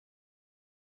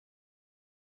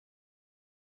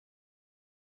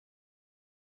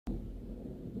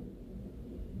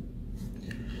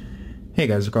Hey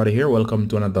guys, Ricardo here. Welcome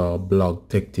to another blog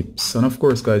tech tips. And of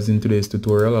course guys, in today's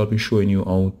tutorial I'll be showing you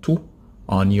how to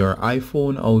on your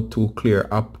iPhone how to clear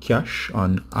app cache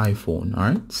on iPhone.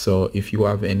 Alright, so if you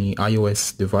have any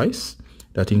iOS device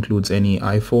that includes any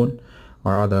iPhone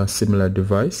or other similar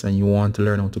device and you want to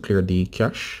learn how to clear the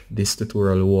cache, this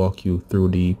tutorial will walk you through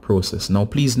the process. Now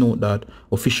please note that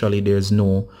officially there's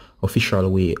no official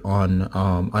way on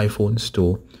iPhones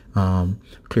to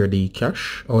clear the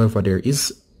cache. However, there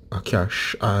is a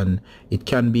cache and it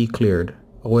can be cleared.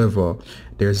 However,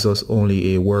 there's just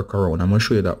only a workaround. I'm going to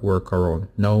show you that workaround.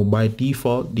 Now by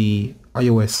default, the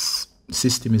iOS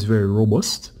system is very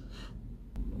robust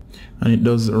and it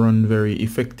does run very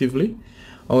effectively.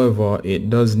 However, it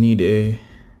does need a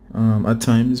at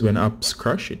times when apps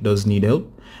crash, it does need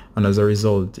help, and as a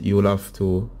result you will have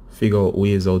to figure out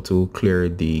ways how to clear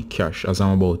the cache, as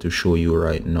I'm about to show you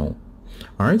right now.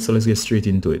 Alright, so let's get straight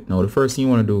into it. Now the first thing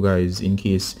you want to do, guys, in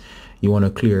case you want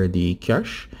to clear the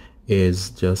cache, is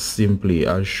just simply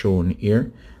as shown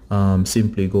here,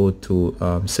 simply go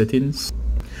to settings.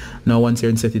 Now once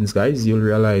you're in settings, guys, you'll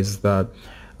realize that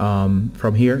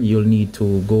from here you'll need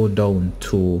to go down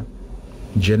to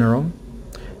general,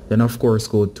 then of course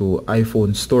go to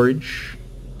iPhone storage,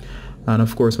 and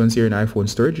of course once you're in iPhone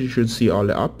storage you should see all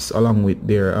the apps along with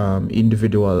their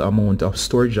individual amount of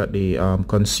storage that they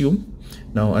consume.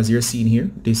 Now as you're seeing here,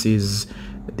 this is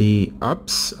the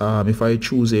apps. If I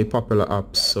choose a popular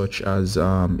app such as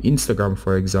Instagram,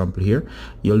 for example, here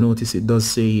you'll notice it does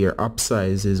say here app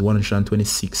size is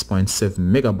 126.7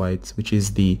 megabytes, which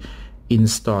is the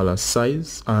installer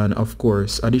size, and of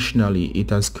course additionally it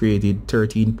has created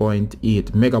 13.8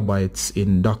 megabytes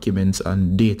in documents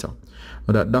and data.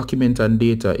 Now that document and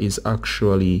data is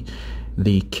actually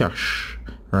the cache,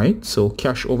 right? So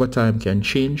cache over time can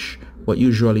change, but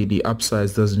usually the app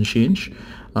size doesn't change,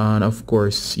 and of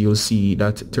course you'll see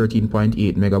that 13.8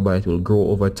 megabyte will grow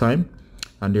over time,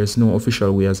 and there's no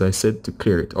official way, as I said, to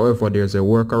clear it. However, there's a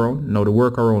workaround. Now the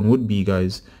workaround would be,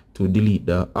 guys, to delete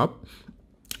the app.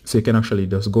 So you can actually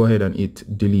just go ahead and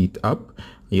hit delete app.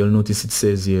 You'll notice it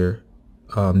says here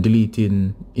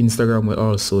deleting Instagram will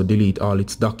also delete all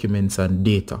its documents and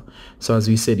data. So as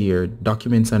we said here,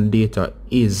 documents and data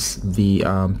is the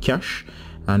cache,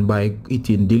 and by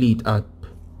hitting delete app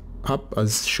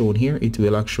as shown here, it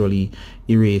will actually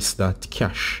erase that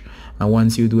cache. And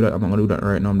once you do that, I'm not going to do that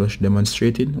right now, I'm just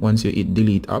demonstrating. Once you hit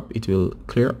delete app, it will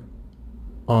clear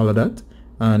all of that.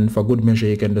 And for good measure,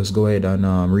 you can just go ahead and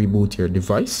reboot your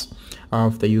device.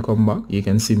 After you come back, you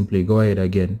can simply go ahead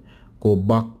again, go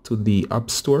back to the App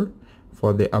Store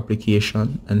for the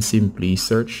application and simply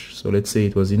search. So let's say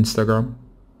it was Instagram.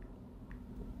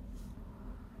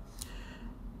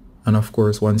 And of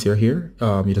course, once you're here,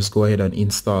 you just go ahead and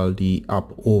install the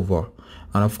app over.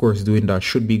 And of course, doing that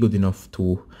should be good enough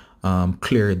to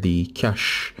clear the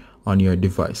cache on your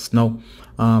device. Now,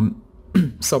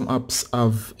 some apps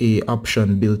have a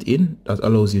option built in that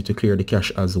allows you to clear the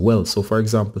cache as well. So for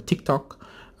example, TikTok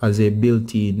has a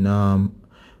built-in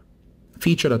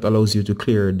feature that allows you to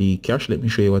clear the cache. Let me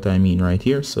show you what I mean right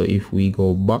here. So if we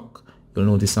go back, you'll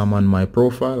notice I'm on my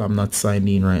profile. I'm not signed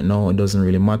in right now. It doesn't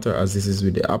really matter as this is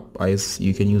with the app.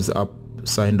 You can use the app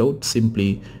signed out.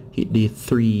 Simply hit the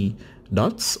three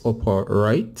dots upper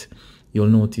right. You'll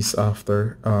notice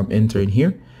after entering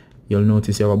here, you'll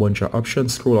notice you have a bunch of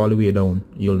options. Scroll all the way down.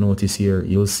 You'll notice here,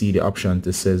 you'll see the option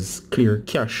that says clear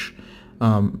cache.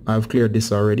 I've cleared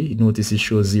this already. Notice it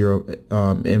shows 0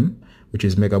 M, which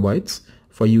is megabytes.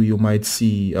 For you, you might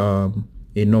see a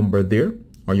number there,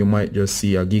 or you might just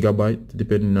see a gigabyte,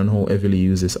 depending on how heavily you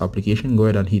use this application. Go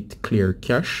ahead and hit clear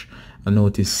cache, and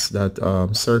notice that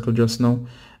circle just now,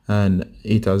 and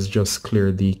it has just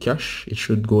cleared the cache. It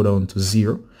should go down to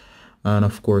 0. And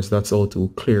of course, that's how to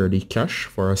clear the cache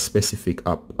for a specific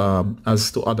app.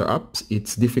 As to other apps,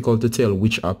 it's difficult to tell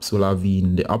which apps will have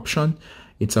in the option.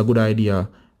 It's a good idea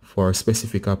for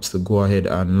specific apps to go ahead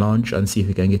and launch and see if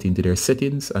you can get into their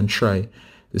settings and try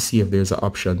to see if there's an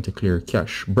option to clear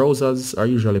cache. Browsers are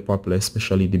usually popular,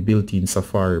 especially the built-in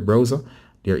Safari browser.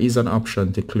 There is an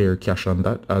option to clear cache on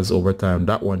that, as over time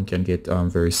that one can get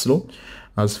very slow.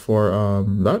 As for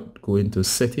that, go into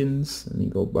settings and you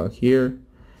go back here.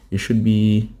 You should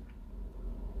be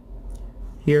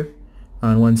here,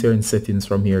 and once you're in settings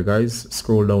from here, guys,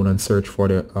 scroll down and search for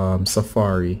the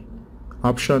Safari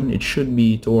option. It should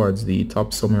be towards the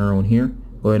top somewhere around here.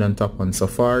 Go ahead and tap on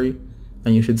Safari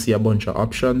and you should see a bunch of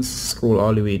options. Scroll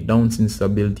all the way down since the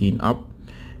built-in app,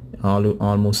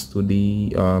 almost to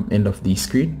the end of the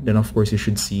screen. Then of course you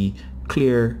should see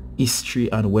clear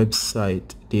history and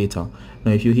website data.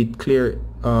 Now if you hit clear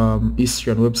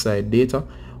history and website data,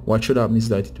 what should happen is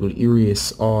that it will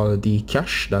erase all the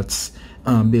cache that's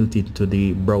built into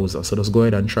the browser. So just go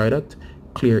ahead and try that.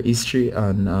 Clear history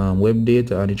and web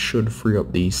data, and it should free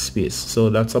up the space. So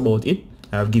that's about it.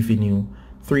 I've given you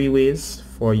 3 ways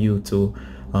for you to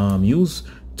use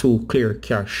to clear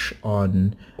cache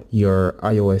on your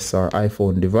iOS or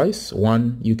iPhone device.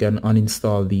 1, you can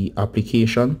uninstall the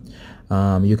application.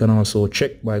 You can also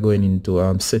check by going into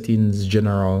settings,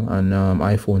 general, and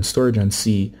iPhone storage, and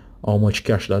see how much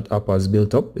cache that app has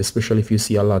built up, especially if you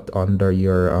see a lot under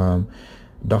your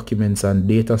documents and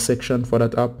data section for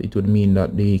that app. It would mean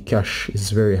that the cache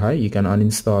is very high. You can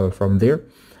uninstall from there.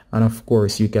 And of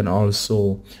course, you can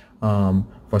also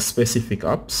for specific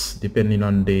apps, depending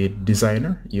on the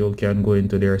designer, you can go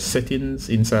into their settings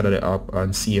inside of the app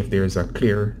and see if there's a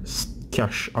clear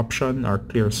cache option or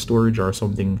clear storage or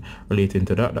something relating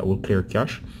to that will clear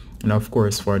cache. And of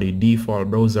course, for the default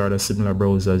browser or the similar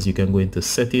browsers, you can go into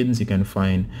settings, you can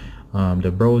find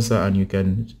the browser, and you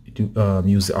can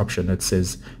use the option that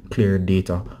says clear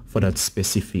data for that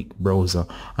specific browser.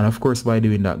 And of course, by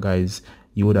doing that, guys,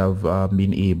 you would have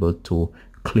been able to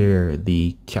clear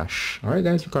the cache. All right,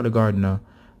 guys, you got a gardener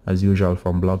as usual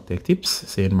from Blog Tech Tips,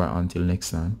 saying bye until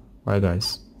next time. Bye,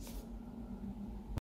 guys.